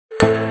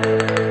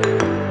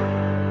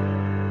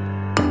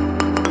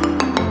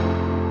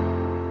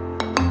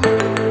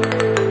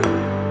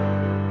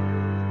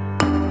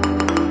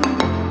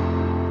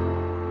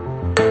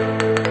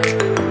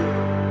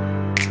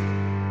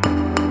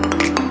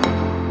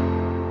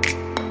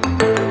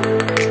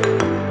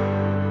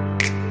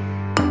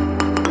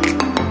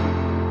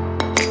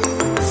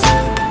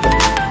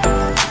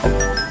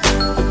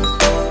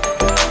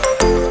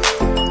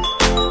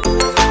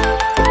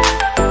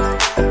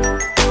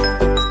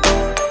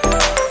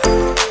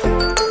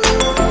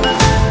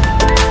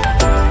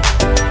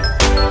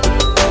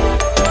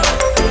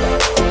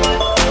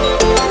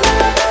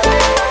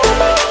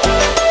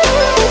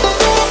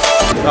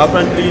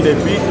apparently in a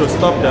bid to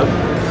stop them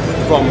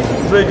from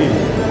trading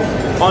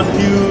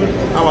until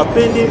our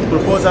pending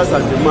proposals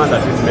and demand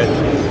have been met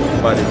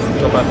by the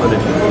Shoprite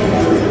management.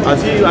 As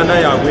you and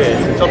I are aware,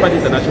 Shoprite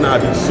International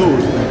have been sold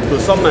to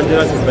some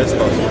Nigerian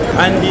investors,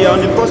 and they are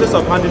in the process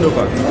of handing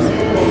over.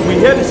 We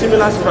heard a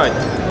similar strike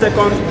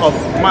 2nd of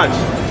March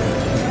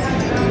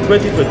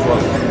 2021.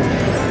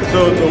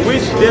 So to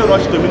which they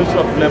rushed the Ministry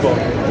of Labour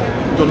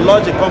to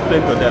lodge a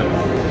complaint to them.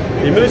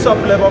 The Ministry of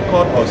Labour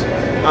called us,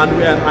 and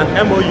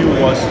an MOU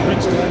was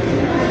reached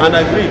and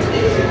agreed.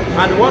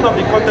 And one of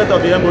the content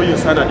of the MOU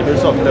signed at the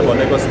Ministry of Labour,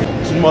 Lagos State,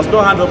 she must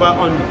not hand over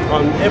on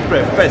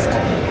April 1st,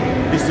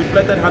 the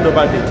stipulated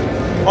handover date,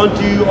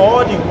 until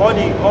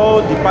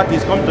all the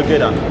parties come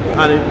together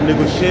and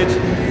negotiate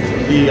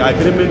the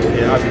agreement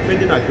they have, the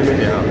pending agreement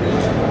they have.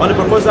 On the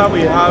proposal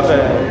we have,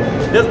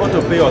 they want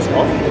to pay us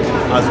off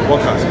as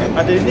workers.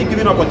 At any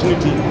given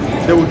opportunity,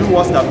 they will do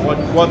worse than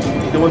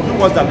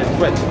the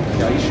threat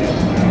their issue.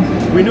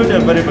 We know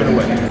them very, very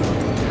well.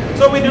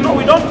 So we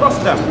don't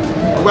trust them.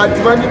 We are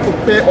demanding to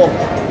pay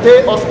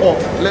us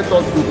off, let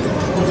us go.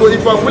 So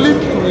if you are willing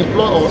to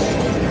employ us,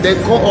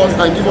 then call us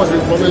and give us a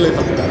employment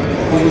letter.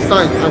 We will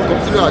sign and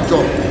continue our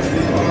job.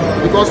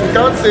 Because we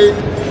can't say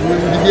we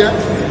will be there,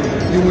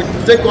 you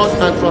will take us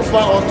and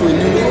transfer us to a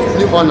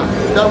new owner.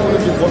 That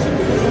wouldn't be possible.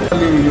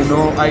 You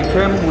know, I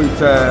came with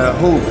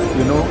hope,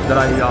 you know, that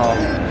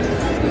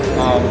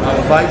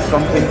I'll buy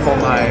something for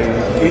my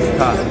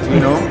Easter, you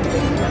know.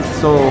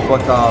 So,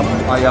 but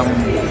I am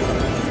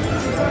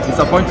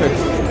disappointed.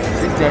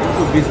 Since they are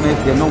into business,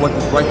 they know what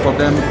is right for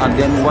them, and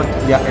then what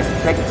they are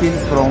expecting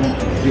from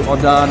the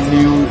other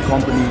new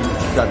company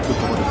that took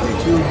over the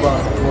place.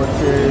 But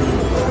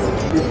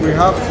if we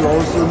have to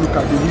also look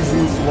at the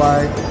reasons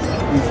why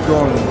it's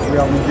done, we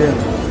are with them.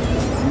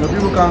 You know,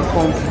 people can't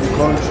come to the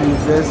country,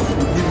 invest,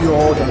 we give you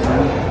all that you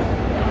need,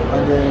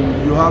 and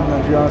then you have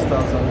Nigerian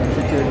staff and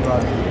they treated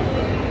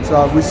badly.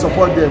 So we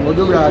support them,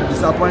 although we are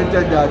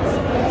disappointed that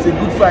it's a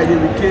Good Friday,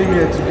 we came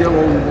here to get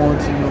what we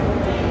want, you know.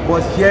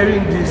 But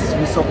hearing this,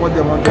 we support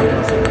them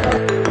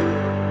 100%.